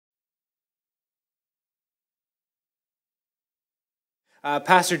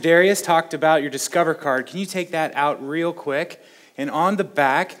Pastor Darius talked about your Discover card. Can you take that out real quick? And on the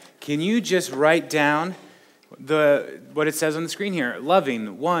back, can you just write down what it says on the screen here?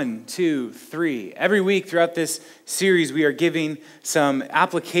 Loving, 1, 2, 3. Every week throughout this series, we are giving some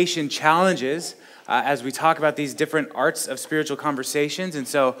application challenges as we talk about these different arts of spiritual conversations. And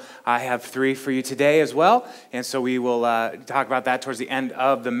so I have 3 for you today as well. And so we will talk about that towards the end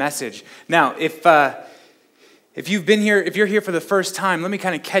of the message. Now, if you're here for the first time, let me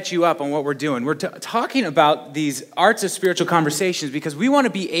kind of catch you up on what we're doing. We're talking about these arts of spiritual conversations because we want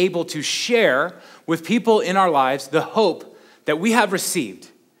to be able to share with people in our lives the hope that we have received.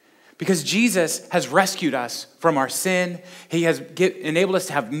 Because Jesus has rescued us from our sin. He has enabled us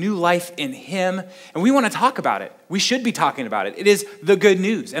to have new life in Him. And we want to talk about it. We should be talking about it. It is the good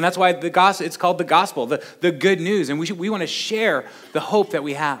news. And that's why it's called the gospel, the good news. And we want to share the hope that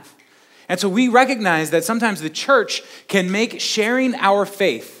we have. And so we recognize that sometimes the church can make sharing our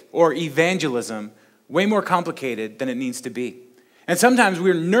faith or evangelism way more complicated than it needs to be. And sometimes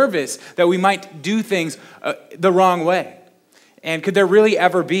we're nervous that we might do things the wrong way. And could there really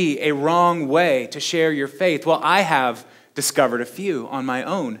ever be a wrong way to share your faith? Well, I have discovered a few on my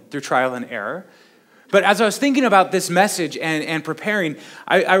own through trial and error. But as I was thinking about this message and preparing,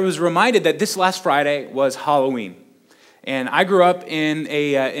 I was reminded that this last Friday was Halloween. And I grew up in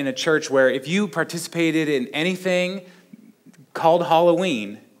a church where if you participated in anything called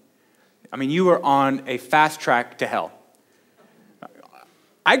Halloween, you were on a fast track to hell.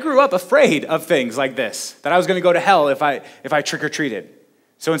 I grew up afraid of things like this, that I was going to go to hell if I trick-or-treated.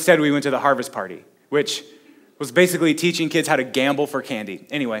 So instead we went to the harvest party, which was basically teaching kids how to gamble for candy.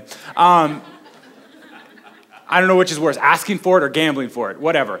 Anyway, I don't know which is worse, asking for it or gambling for it,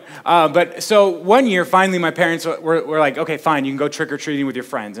 whatever. But so one year, finally, my parents were like, okay, fine, you can go trick-or-treating with your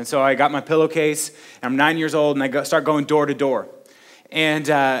friends. And so I got my pillowcase, and I'm 9 years old, and I start going door to door. And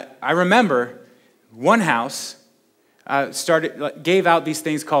I remember one house gave out these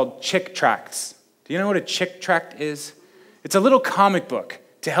things called chick tracts. Do you know what a chick tract is? It's a little comic book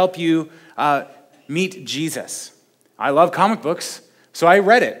to help you meet Jesus. I love comic books, so I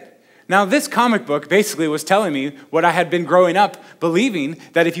read it. Now, this comic book basically was telling me what I had been growing up believing,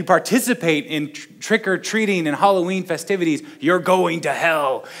 that if you participate in trick-or-treating and Halloween festivities, you're going to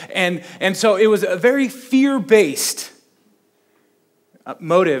hell. And so it was a very fear-based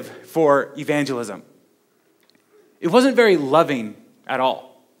motive for evangelism. It wasn't very loving at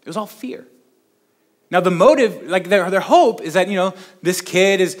all. It was all fear. Now, the motive, like their hope is that, this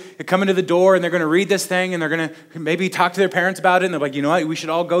kid is coming to the door and they're going to read this thing and they're going to maybe talk to their parents about it. And they're like, what, we should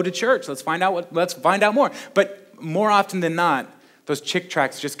all go to church. Let's find out more. But more often than not, those chick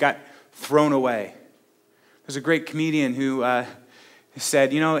tracts just got thrown away. There's a great comedian who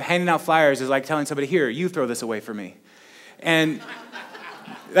said, handing out flyers is like telling somebody, here, you throw this away for me. And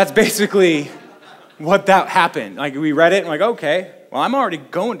that's basically what that happened. Like, we read it and like, okay, well, I'm already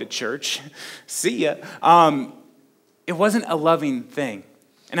going to church. See ya. It wasn't a loving thing.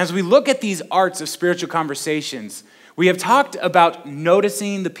 And as we look at these arts of spiritual conversations, we have talked about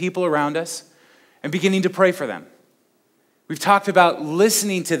noticing the people around us and beginning to pray for them. We've talked about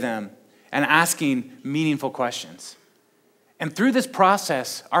listening to them and asking meaningful questions. And through this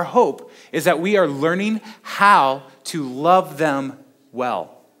process, our hope is that we are learning how to love them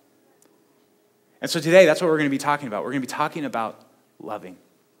well. And so today, that's what we're going to be talking about. We're going to be talking about loving.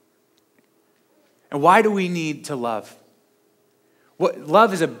 And why do we need to love?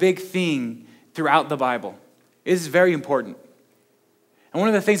 Love is a big theme throughout the Bible. It is very important. And one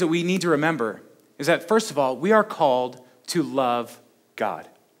of the things that we need to remember is that, first of all, we are called to love God.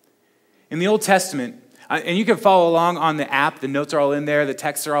 In the Old Testament, and you can follow along on the app, the notes are all in there, the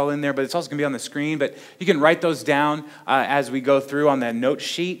texts are all in there, but it's also going to be on the screen, but you can write those down as we go through on that note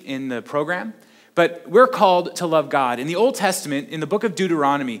sheet in the program. But we're called to love God. In the Old Testament, in the book of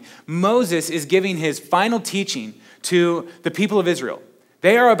Deuteronomy, Moses is giving his final teaching to the people of Israel.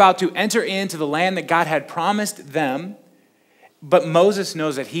 They are about to enter into the land that God had promised them, but Moses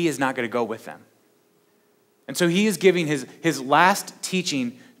knows that he is not going to go with them. And so he is giving his last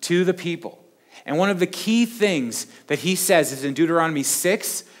teaching to the people. And one of the key things that he says is in Deuteronomy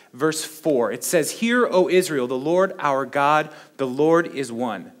 6, verse 4. It says, "Hear, O Israel, the Lord our God, the Lord is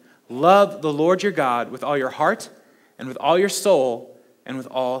one. Love the Lord your God with all your heart and with all your soul and with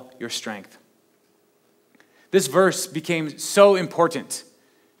all your strength." This verse became so important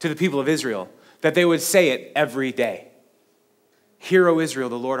to the people of Israel that they would say it every day. "Hear, O Israel,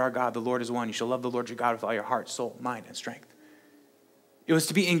 the Lord our God, the Lord is one. You shall love the Lord your God with all your heart, soul, mind, and strength." It was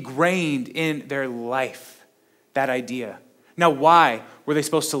to be ingrained in their life, that idea. Now, why were they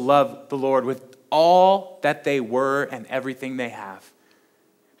supposed to love the Lord with all that they were and everything they have?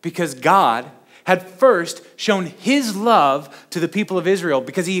 because God had first shown his love to the people of Israel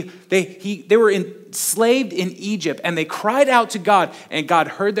because they were enslaved in Egypt, and they cried out to God, and God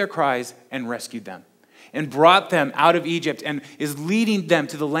heard their cries and rescued them and brought them out of Egypt and is leading them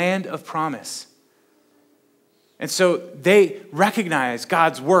to the land of promise. And so they recognize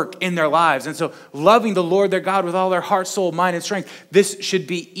God's work in their lives. And so loving the Lord their God with all their heart, soul, mind, and strength, this should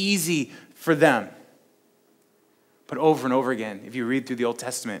be easy for them. But over and over again, if you read through the Old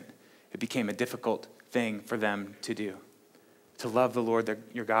Testament, it became a difficult thing for them to do. To love the Lord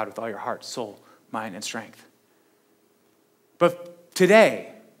your God with all your heart, soul, mind, and strength. But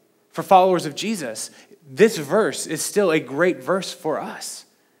today, for followers of Jesus, this verse is still a great verse for us.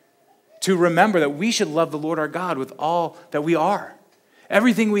 To remember that we should love the Lord our God with all that we are.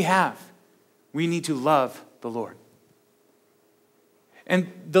 Everything we have, we need to love the Lord.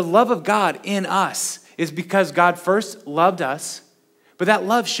 And the love of God in us is because God first loved us, but that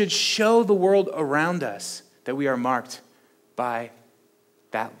love should show the world around us that we are marked by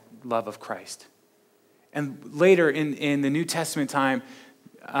that love of Christ. And later in the New Testament time,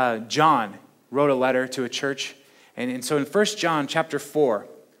 John wrote a letter to a church. And so in 1 John chapter 4,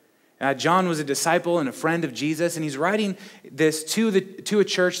 John was a disciple and a friend of Jesus, and he's writing this to a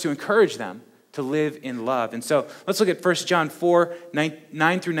church to encourage them to live in love. And so let's look at 1 John 4,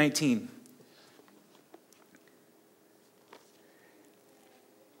 9 through 19.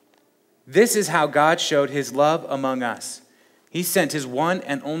 This is how God showed his love among us. He sent his one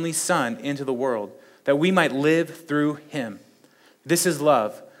and only Son into the world, that we might live through him. This is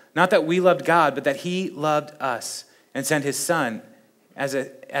love, not that we loved God, but that he loved us and sent his Son as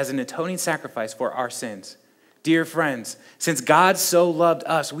an atoning sacrifice for our sins. Dear friends, since God so loved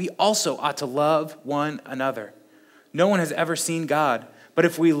us, we also ought to love one another. No one has ever seen God, but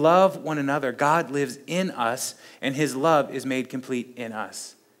if we love one another, God lives in us, and his love is made complete in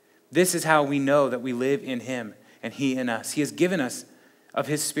us. This is how we know that we live in him and he in us. He has given us of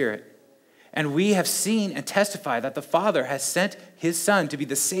his Spirit. And we have seen and testified that the Father has sent his Son to be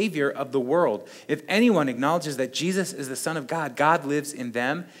the Savior of the world. If anyone acknowledges that Jesus is the Son of God, God lives in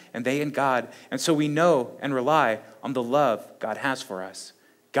them and they in God. And so we know and rely on the love God has for us.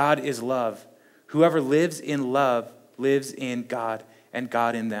 God is love. Whoever lives in love lives in God and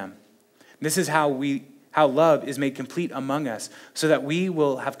God in them. This is how love is made complete among us, so that we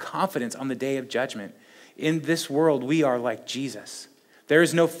will have confidence on the day of judgment. In this world, we are like Jesus. There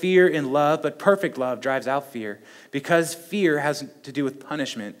is no fear in love, but perfect love drives out fear, because fear has to do with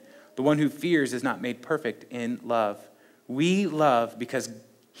punishment. The one who fears is not made perfect in love. We love because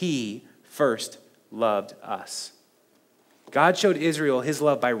he first loved us. God showed Israel his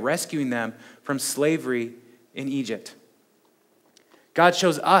love by rescuing them from slavery in Egypt. God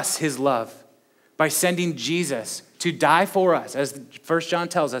shows us his love by sending Jesus to die for us, as 1 John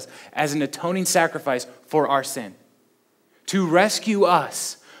tells us, as an atoning sacrifice for our sin, to rescue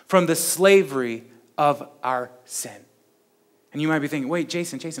us from the slavery of our sin. And you might be thinking, wait,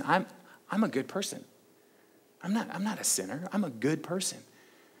 Jason, I'm a good person. I'm not a sinner. I'm a good person.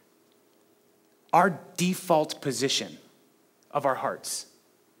 Our default position of our hearts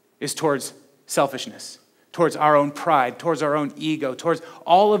is towards selfishness, towards our own pride, towards our own ego, towards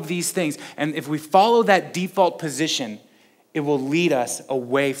all of these things. And if we follow that default position, it will lead us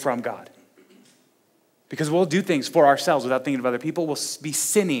away from God. Because we'll do things for ourselves without thinking of other people. We'll be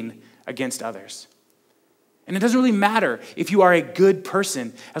sinning against others. And it doesn't really matter if you are a good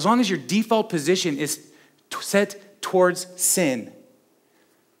person, as long as your default position is set towards sin,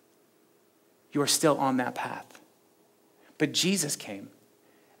 you are still on that path. But Jesus came.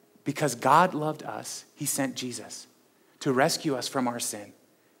 Because God loved us, he sent Jesus to rescue us from our sin.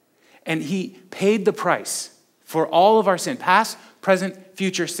 And he paid the price for all of our sin, past, present,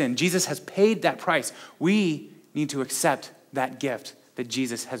 future sin. Jesus has paid that price. We need to accept that gift that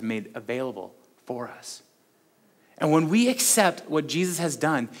Jesus has made available for us. And when we accept what Jesus has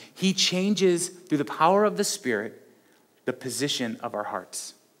done, he changes, through the power of the Spirit, the position of our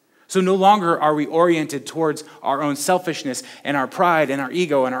hearts. So no longer are we oriented towards our own selfishness and our pride and our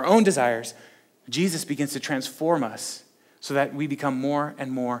ego and our own desires. Jesus begins to transform us so that we become more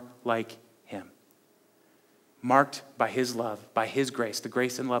and more like him, marked by his love, by his grace, the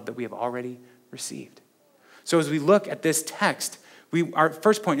grace and love that we have already received. So as we look at this text, our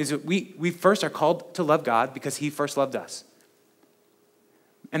first point is that we first are called to love God because he first loved us.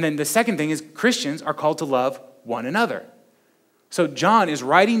 And then the second thing is Christians are called to love one another. So John is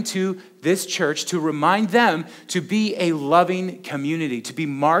writing to this church to remind them to be a loving community, to be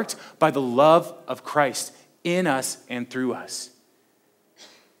marked by the love of Christ in us and through us.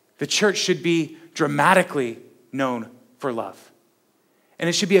 The church should be dramatically known for love. And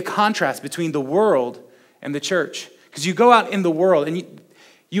it should be a contrast between the world and the church. Because you go out in the world and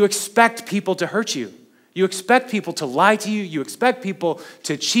you expect people to hurt you. You expect people to lie to you. You expect people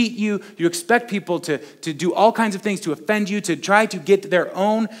to cheat you. You expect people to do all kinds of things to offend you, to try to get their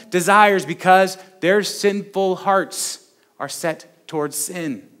own desires because their sinful hearts are set towards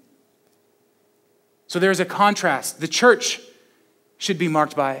sin. So there's a contrast. The church should be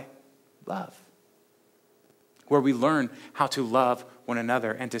marked by love, where we learn how to love one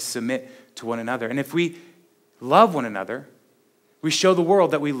another and to submit to one another. And if we love one another, we show the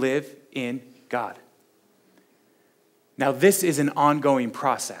world that we live in God. Now, this is an ongoing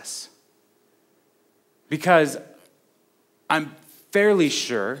process because I'm fairly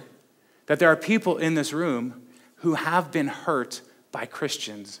sure that there are people in this room who have been hurt by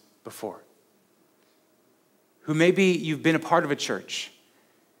Christians before. Who maybe you've been a part of a church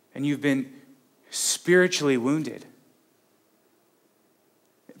and you've been spiritually wounded.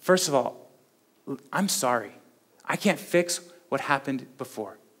 First of all, I'm sorry. I can't fix what happened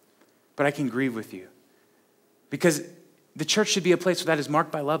before, but I can grieve with you. Because the church should be a place that is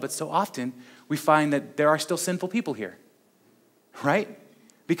marked by love, but so often we find that there are still sinful people here, right?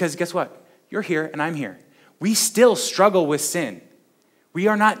 Because guess what? You're here and I'm here. We still struggle with sin. We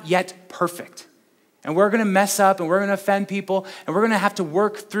are not yet perfect. And we're going to mess up and we're going to offend people and we're going to have to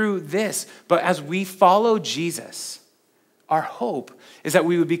work through this. But as we follow Jesus, our hope is that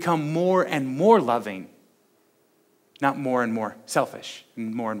we would become more and more loving, not more and more selfish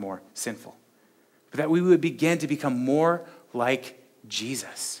and more sinful. But that we would begin to become more like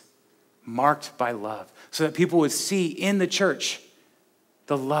Jesus, marked by love, so that people would see in the church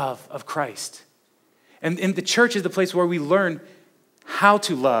the love of Christ. And the church is the place where we learn how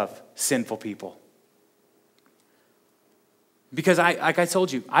to love sinful people. Because like I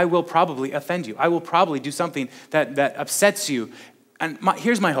told you, I will probably offend you. I will probably do something that upsets you. And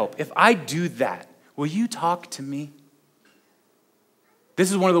here's my hope. If I do that, will you talk to me? This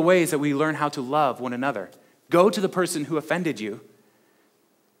is one of the ways that we learn how to love one another. Go to the person who offended you.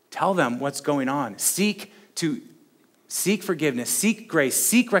 Tell them what's going on. Seek forgiveness, seek grace,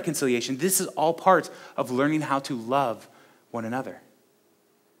 seek reconciliation. This is all part of learning how to love one another.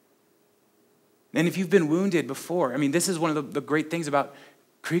 And if you've been wounded before, this is one of the great things about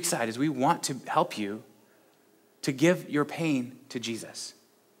Creekside is we want to help you to give your pain to Jesus,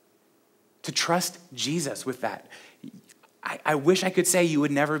 to trust Jesus with that. I wish I could say you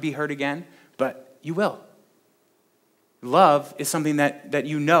would never be hurt again, but you will. Love is something that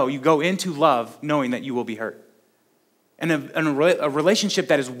you know. You go into love knowing that you will be hurt. And a relationship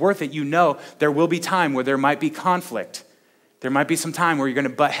that is worth it, you know there will be time where there might be conflict. There might be some time where you're going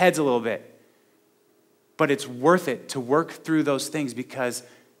to butt heads a little bit. But it's worth it to work through those things because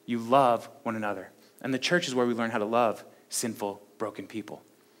you love one another. And the church is where we learn how to love sinful, broken people.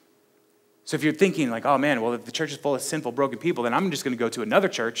 So if you're thinking like, oh man, well, if the church is full of sinful, broken people, then I'm just going to go to another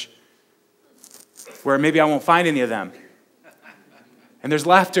church where maybe I won't find any of them. And there's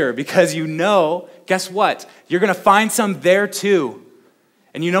laughter because you know, guess what? You're going to find some there too.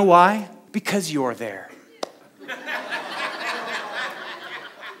 And you know why? Because you're there.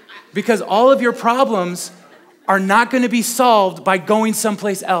 Because all of your problems are not going to be solved by going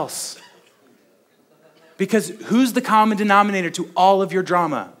someplace else. Because who's the common denominator to all of your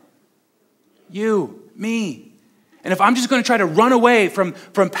drama? You, me. And if I'm just going to try to run away from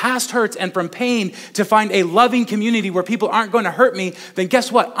past hurts and from pain to find a loving community where people aren't going to hurt me, then guess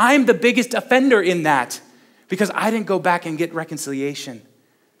what? I'm the biggest offender in that because I didn't go back and get reconciliation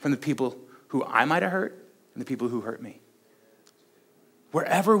from the people who I might have hurt and the people who hurt me.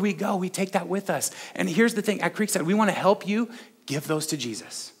 Wherever we go, we take that with us. And here's the thing, at Creekside, we want to help you give those to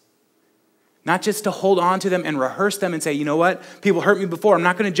Jesus. Not just to hold on to them and rehearse them and say, you know what? People hurt me before. I'm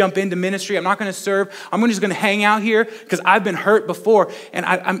not going to jump into ministry. I'm not going to serve. I'm just going to hang out here because I've been hurt before. And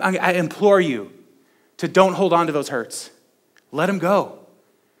I implore you to don't hold on to those hurts. Let them go.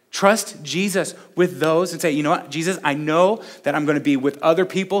 Trust Jesus with those and say, you know what, Jesus, I know that I'm going to be with other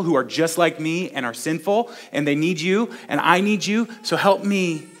people who are just like me and are sinful and they need you and I need you. So help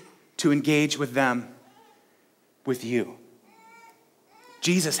me to engage with them with you.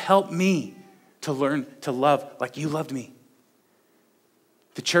 Jesus, help me to learn to love like you loved me.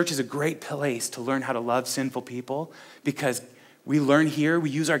 The church is a great place to learn how to love sinful people because we learn here, we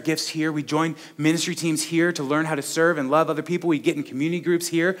use our gifts here, we join ministry teams here to learn how to serve and love other people. We get in community groups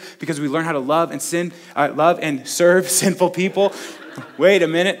here because we learn how to love and serve sinful people. Wait a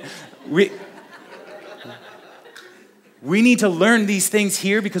minute. We need to learn these things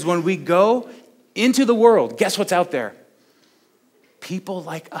here because when we go into the world, guess what's out there? People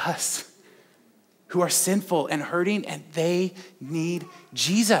like us who are sinful and hurting, and they need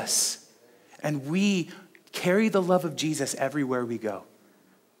Jesus. And we carry the love of Jesus everywhere we go.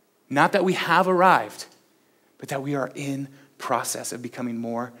 Not that we have arrived, but that we are in process of becoming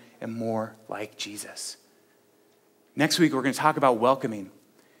more and more like Jesus. Next week, we're going to talk about welcoming. And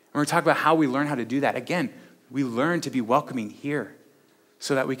we're going to talk about how we learn how to do that. Again, we learn to be welcoming here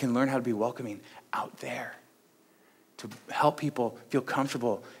so that we can learn how to be welcoming out there, to help people feel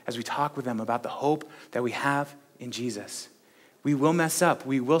comfortable as we talk with them about the hope that we have in Jesus. We will mess up.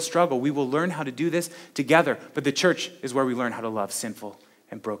 We will struggle. We will learn how to do this together. But the church is where we learn how to love sinful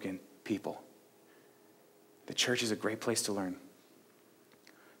and broken people. The church is a great place to learn.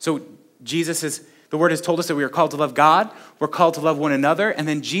 So the word has told us that we are called to love God. We're called to love one another. And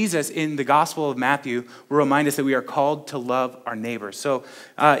then Jesus in the Gospel of Matthew will remind us that we are called to love our neighbors. So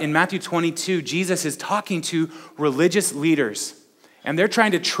in Matthew 22, Jesus is talking to religious leaders. And they're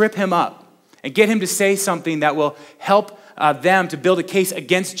trying to trip him up and get him to say something that will help them to build a case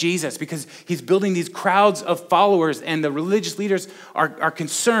against Jesus, because he's building these crowds of followers, and the religious leaders are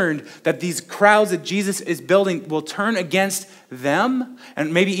concerned that these crowds that Jesus is building will turn against them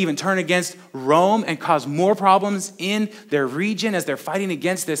and maybe even turn against Rome and cause more problems in their region as they're fighting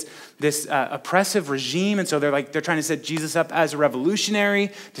against this oppressive regime. And so they're trying to set Jesus up as a revolutionary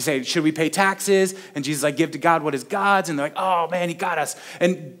to say, should we pay taxes? And Jesus is like, give to God what is God's. And they're like, oh man, he got us.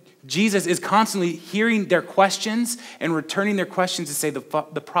 And Jesus is constantly hearing their questions and returning their questions to say the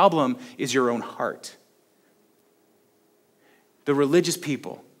problem is your own heart. The religious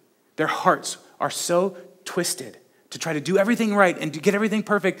people, their hearts are so twisted to try to do everything right and to get everything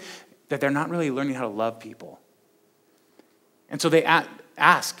perfect that they're not really learning how to love people. And so they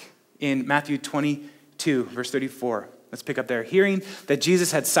ask in Matthew 22, verse 34. Let's pick up there. Hearing that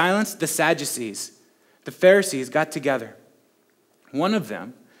Jesus had silenced the Sadducees, the Pharisees got together. One of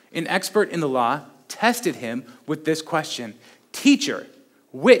them, an expert in the law, tested him with this question: Teacher,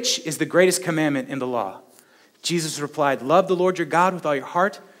 which is the greatest commandment in the law? Jesus replied, love the Lord your God with all your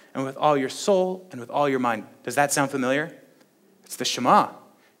heart and with all your soul and with all your mind. Does that sound familiar? It's the Shema.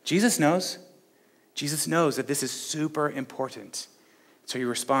 Jesus knows. Jesus knows that this is super important. So he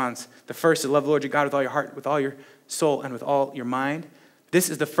responds, the first is love the Lord your God with all your heart, with all your soul, and with all your mind. This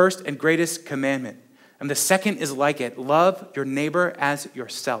is the first and greatest commandment. And the second is like it. Love your neighbor as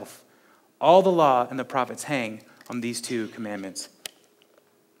yourself. All the law and the prophets hang on these two commandments.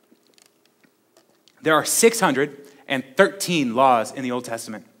 There are 613 laws in the Old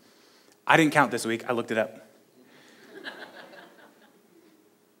Testament. I didn't count this week. I looked it up.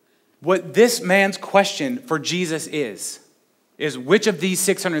 What this man's question for Jesus is which of these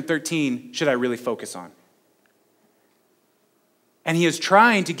 613 should I really focus on? And he is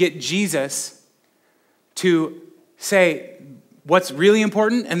trying to get Jesus to say what's really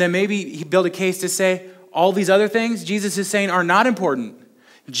important, and then maybe he build a case to say all these other things Jesus is saying are not important.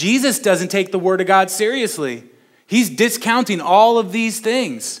 Jesus doesn't take the word of God seriously. He's discounting all of these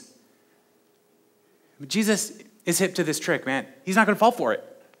things. But Jesus is hip to this trick, man. He's not going to fall for it.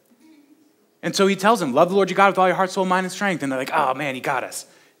 And so he tells them, love the Lord your God with all your heart, soul, mind, and strength. And they're like, oh man, he got us.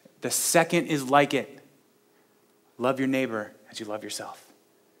 The second is like it. Love your neighbor as you love yourself.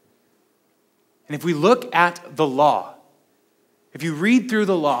 And if we look at the law, if you read through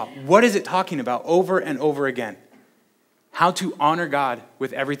the law, what is it talking about over and over again? How to honor God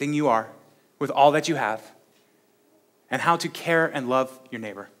with everything you are, with all that you have, and how to care and love your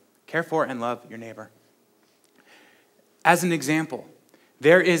neighbor. Care for and love your neighbor. As an example,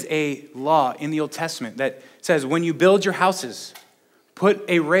 there is a law in the Old Testament that says when you build your houses, put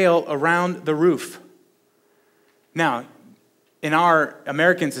a rail around the roof. Now, in our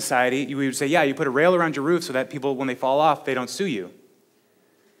American society, we would say, yeah, you put a rail around your roof so that people, when they fall off, they don't sue you.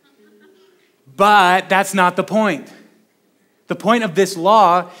 But that's not the point. The point of this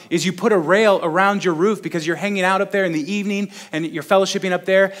law is you put a rail around your roof because you're hanging out up there in the evening and you're fellowshipping up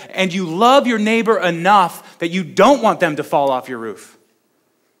there, and you love your neighbor enough that you don't want them to fall off your roof.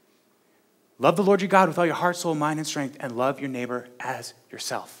 Love the Lord your God with all your heart, soul, mind, and strength, and love your neighbor as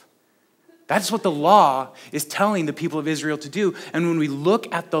yourself. That's what the law is telling the people of Israel to do. And when we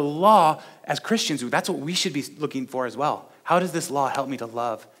look at the law as Christians, that's what we should be looking for as well. How does this law help me to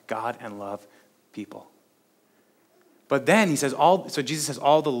love God and love people? But then he says, Jesus says,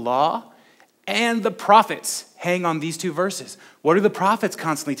 all the law and the prophets hang on these two verses. What are the prophets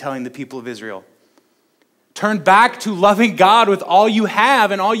constantly telling the people of Israel? Turn back to loving God with all you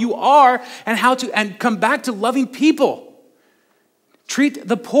have and all you are, and come back to loving people. Treat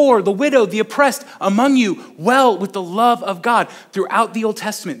the poor, the widow, the oppressed among you well with the love of God. Throughout the Old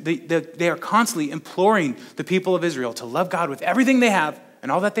Testament, they are constantly imploring the people of Israel to love God with everything they have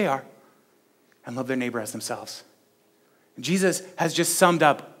and all that they are, and love their neighbor as themselves. Jesus has just summed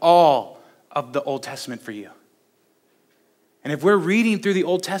up all of the Old Testament for you. And if we're reading through the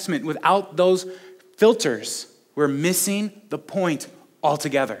Old Testament without those filters, we're missing the point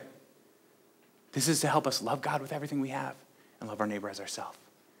altogether. This is to help us love God with everything we have and love our neighbor as ourselves.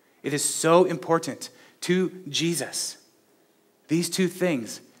 It is so important to Jesus. These two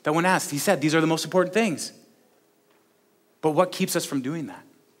things that when asked, he said, these are the most important things. But what keeps us from doing that?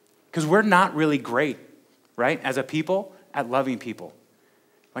 Because we're not really great, right, as a people at loving people,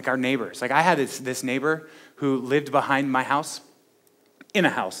 like our neighbors. Like I had this neighbor who lived behind my house, in a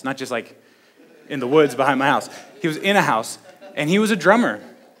house, not just like in the woods behind my house. He was in a house, and he was a drummer.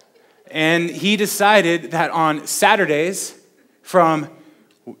 And he decided that on Saturdays from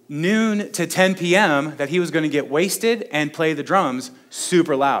noon to 10 p.m. that he was going to get wasted and play the drums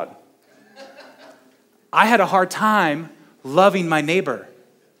super loud. I had a hard time loving my neighbor.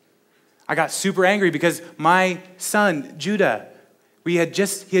 I got super angry because my son, Judah, he had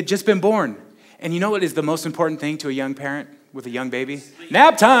just been born. And you know what is the most important thing to a young parent with a young baby? Sleep.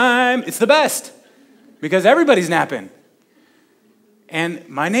 Nap time. It's the best because everybody's napping. And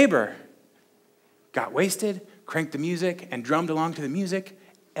my neighbor got wasted, cranked the music, and drummed along to the music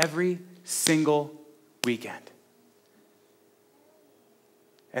every single weekend.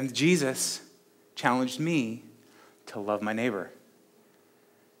 And Jesus challenged me to love my neighbor.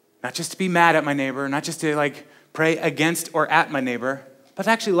 Not just to be mad at my neighbor, not just to like pray against or at my neighbor, but to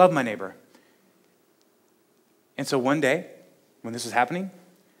actually love my neighbor. And so one day, when this was happening,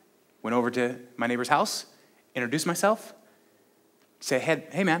 went over to my neighbor's house, introduced myself, say,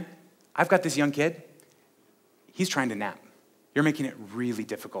 hey man, I've got this young kid. He's trying to nap. You're making it really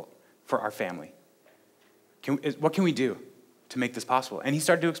difficult for our family. What can we do to make this possible? And he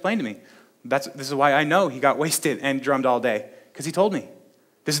started to explain to me, this is why I know he got wasted and drummed all day, because he told me,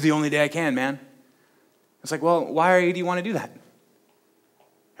 this is the only day I can, man. I was like, well, why do you want to do that?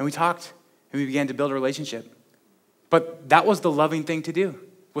 And we talked, and we began to build a relationship. But that was the loving thing to do,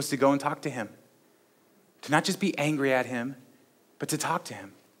 was to go and talk to him. To not just be angry at him, but to talk to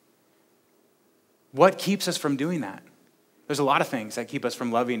him. What keeps us from doing that? There's a lot of things that keep us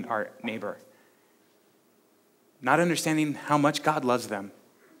from loving our neighbor. Not understanding how much God loves them.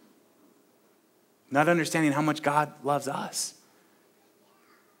 Not understanding how much God loves us.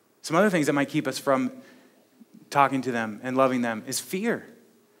 Some other things that might keep us from talking to them and loving them is fear.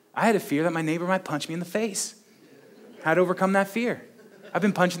 I had a fear that my neighbor might punch me in the face. I had to overcome that fear. I've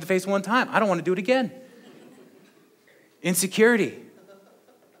been punched in the face one time. I don't want to do it again. Insecurity.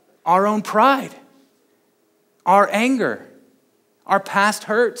 Our own pride. Our anger. Our past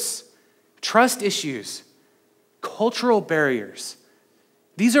hurts. Trust issues. Cultural barriers.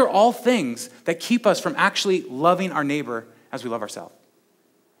 These are all things that keep us from actually loving our neighbor as we love ourselves.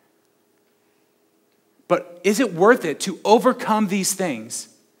 But is it worth it to overcome these things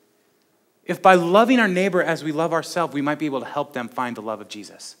if by loving our neighbor as we love ourselves, we might be able to help them find the love of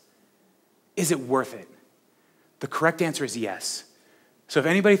Jesus? Is it worth it? The correct answer is yes. So if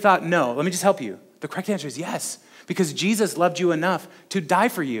anybody thought no, let me just help you. The correct answer is yes, because Jesus loved you enough to die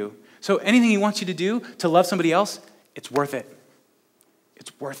for you. So anything he wants you to do to love somebody else, it's worth it.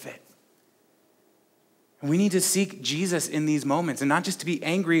 It's worth it. And we need to seek Jesus in these moments, and not just to be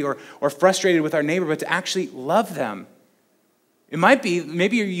angry or frustrated with our neighbor, but to actually love them. It might be,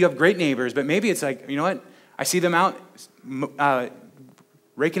 maybe you have great neighbors, but maybe it's like, you know what? I see them out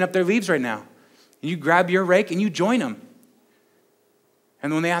raking up their leaves right now. And you grab your rake and you join them.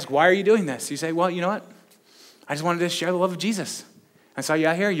 And when they ask, why are you doing this? You say, well, you know what? I just wanted to share the love of Jesus. I saw you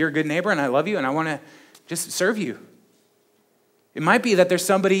out here. You're a good neighbor, and I love you, and I want to just serve you. It might be that there's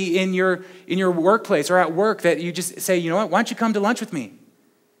somebody in your workplace or at work that you just say, you know what, why don't you come to lunch with me?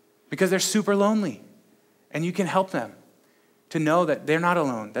 Because they're super lonely, and you can help them to know that they're not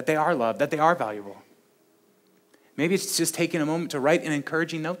alone, that they are loved, that they are valuable. Maybe it's just taking a moment to write an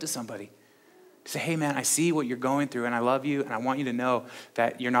encouraging note to somebody. To say, hey man, I see what you're going through, and I love you, and I want you to know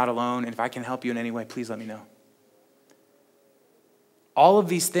that you're not alone, and if I can help you in any way, please let me know. All of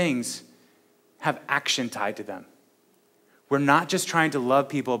these things have action tied to them. We're not just trying to love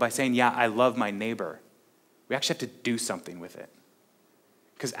people by saying, yeah, I love my neighbor. We actually have to do something with it.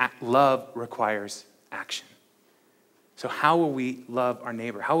 Because love requires action. So how will we love our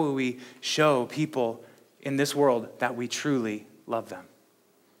neighbor? How will we show people in this world that we truly love them?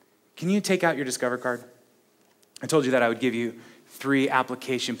 Can you take out your Discover card? I told you that I would give you 3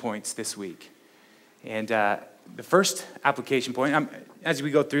 application points this week. And the first application point, as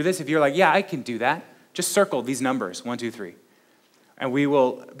we go through this, if you're like, yeah, I can do that, just circle these numbers, 1, 2, 3. And we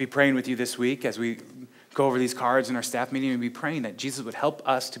will be praying with you this week as we go over these cards in our staff meeting and be praying that Jesus would help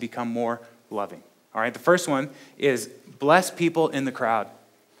us to become more loving. All right, the first one is bless people in the crowd.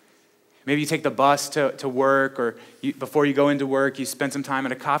 Maybe you take the bus to work, or before you go into work, you spend some time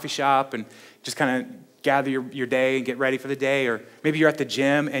at a coffee shop and just kind of gather your day and get ready for the day. Or maybe you're at the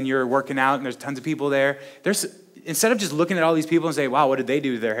gym and you're working out and there's tons of people there. Instead of just looking at all these people and say, wow, what did they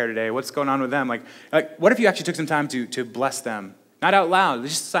do to their hair today? What's going on with them? Like what if you actually took some time to bless them? Not out loud,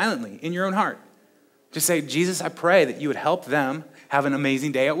 just silently, in your own heart. Just say, Jesus, I pray that you would help them have an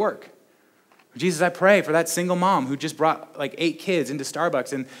amazing day at work. Jesus, I pray for that single mom who just brought like 8 kids into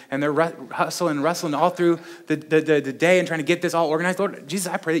Starbucks and they're hustling and wrestling all through the day and trying to get this all organized. Lord, Jesus,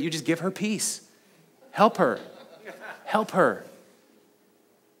 I pray that you just give her peace. Help her. Help her.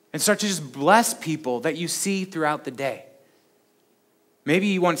 And start to just bless people that you see throughout the day. Maybe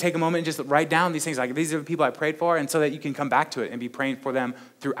you want to take a moment and just write down these things, like these are the people I prayed for, and so that you can come back to it and be praying for them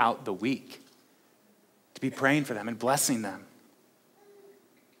throughout the week. To be praying for them and blessing them.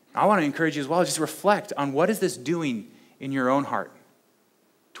 I want to encourage you as well, just reflect on what is this doing in your own heart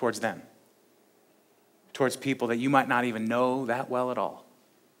towards them, towards people that you might not even know that well at all.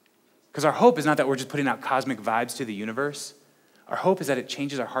 Because our hope is not that we're just putting out cosmic vibes to the universe. Our hope is that it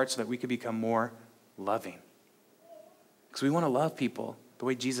changes our hearts so that we can become more loving. Because we want to love people the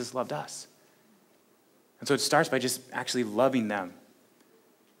way Jesus loved us. And so it starts by just actually loving them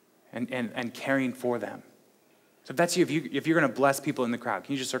and caring for them. So if that's you, if you're going to bless people in the crowd,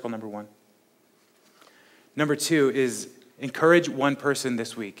 can you just circle number 1? Number 2 is encourage one person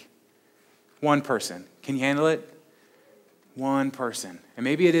this week. One person. Can you handle it? One person. And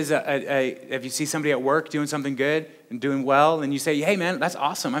maybe it is if you see somebody at work doing something good and doing well, and you say, hey man, that's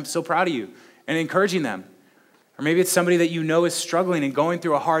awesome. I'm so proud of you. And encouraging them. Or maybe it's somebody that you know is struggling and going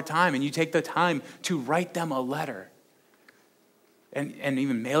through a hard time, and you take the time to write them a letter. And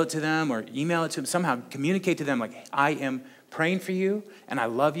even mail it to them or email it to them. Somehow communicate to them like, I am praying for you and I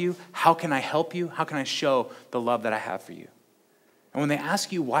love you. How can I help you? How can I show the love that I have for you? And when they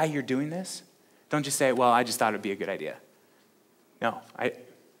ask you why you're doing this, don't just say, well, I just thought it'd be a good idea. No, I'm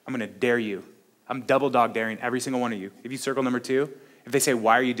going to dare you. I'm double dog daring every single one of you. If you circle number 2, if they say,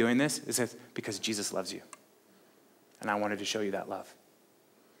 why are you doing this? It says, because Jesus loves you. And I wanted to show you that love.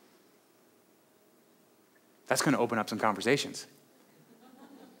 That's going to open up some conversations.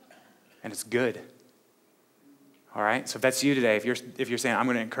 And it's good. All right? So if that's you today, if you're saying, I'm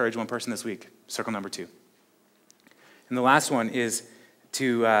going to encourage one person this week, circle number 2. And the last one is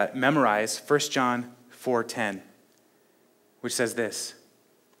to memorize 1 John 4:10, which says this.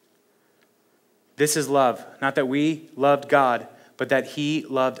 This is love, not that we loved God, but that he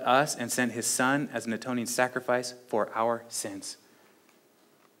loved us and sent his son as an atoning sacrifice for our sins.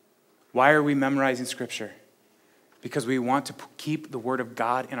 Why are we memorizing Scripture? Because we want to keep the word of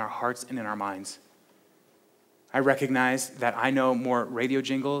God in our hearts and in our minds. I recognize that I know more radio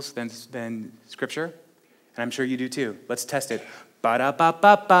jingles than Scripture, and I'm sure you do too. Let's test it.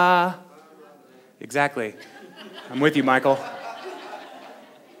 Ba-da-ba-ba-ba. Exactly. I'm with you, Michael.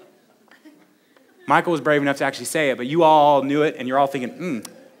 Michael was brave enough to actually say it, but you all knew it, and you're all thinking,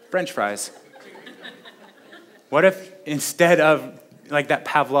 French fries. What if instead of like that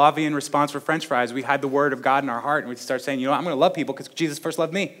Pavlovian response for French fries, we had the word of God in our heart and we start saying, I'm going to love people because Jesus first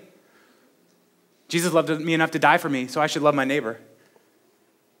loved me. Jesus loved me enough to die for me, so I should love my neighbor.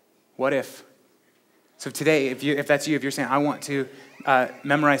 What if? So today, if that's you, if you're saying, I want to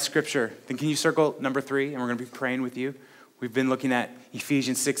memorize Scripture, then can you circle number 3, and we're going to be praying with you. We've been looking at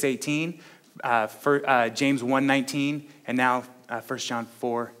Ephesians 6:18, James 1:19, and now 1 John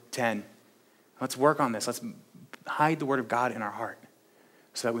 4:10. Let's work on this. Let's hide the word of God in our heart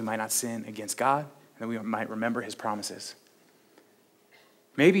so that we might not sin against God and that we might remember his promises.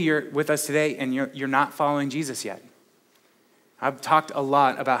 Maybe you're with us today and you're not following Jesus yet. I've talked a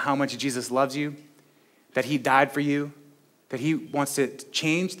lot about how much Jesus loves you, that he died for you, that he wants to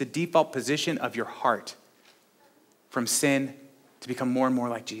change the default position of your heart from sin to become more and more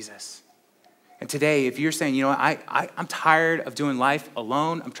like Jesus. And today, if you're saying, I'm tired of doing life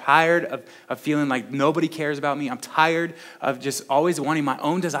alone. I'm tired of feeling like nobody cares about me. I'm tired of just always wanting my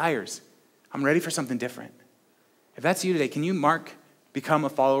own desires. I'm ready for something different. If that's you today, can you mark become a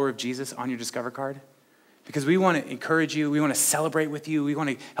follower of Jesus on your Discover card? Because we want to encourage you. We want to celebrate with you. We want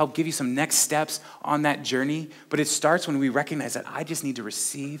to help give you some next steps on that journey. But it starts when we recognize that I just need to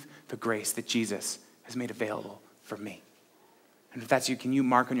receive the grace that Jesus has made available for me. And if that's you, can you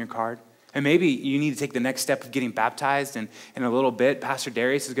mark on your card? And maybe you need to take the next step of getting baptized. And in a little bit, Pastor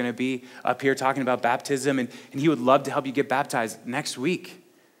Darius is going to be up here talking about baptism. And he would love to help you get baptized next week.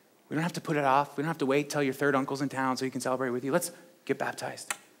 We don't have to put it off. We don't have to wait till your third uncle's in town so he can celebrate with you. Let's get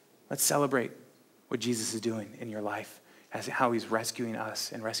baptized. Let's celebrate what Jesus is doing in your life, as how he's rescuing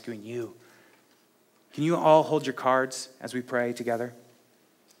us and rescuing you. Can you all hold your cards as we pray together?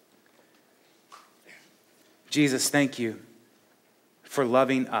 Jesus, thank you for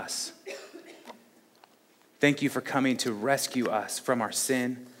loving us. Thank you for coming to rescue us from our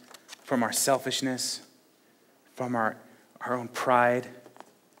sin, from our selfishness, from our own pride.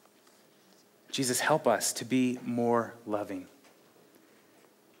 Jesus, help us to be more loving.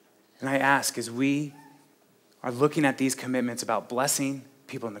 And I ask, as we are looking at these commitments about blessing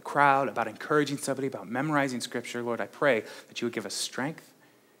people in the crowd, about encouraging somebody, about memorizing scripture, Lord, I pray that you would give us strength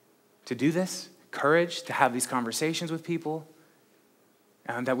to do this, courage to have these conversations with people,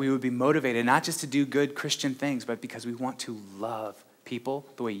 and that we would be motivated not just to do good Christian things, but because we want to love people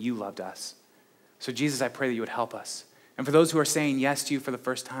the way you loved us. So Jesus, I pray that you would help us. And for those who are saying yes to you for the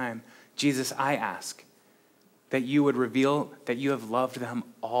first time, Jesus, I ask that you would reveal that you have loved them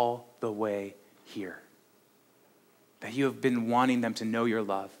all the way here. That you have been wanting them to know your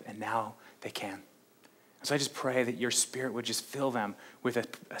love, and now they can. So I just pray that your Spirit would just fill them with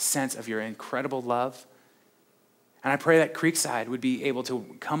a sense of your incredible love. And I pray that Creekside would be able to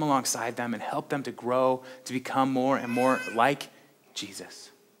come alongside them and help them to grow, to become more and more like Jesus.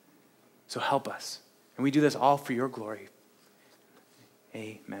 So help us. And we do this all for your glory.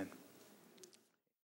 Amen.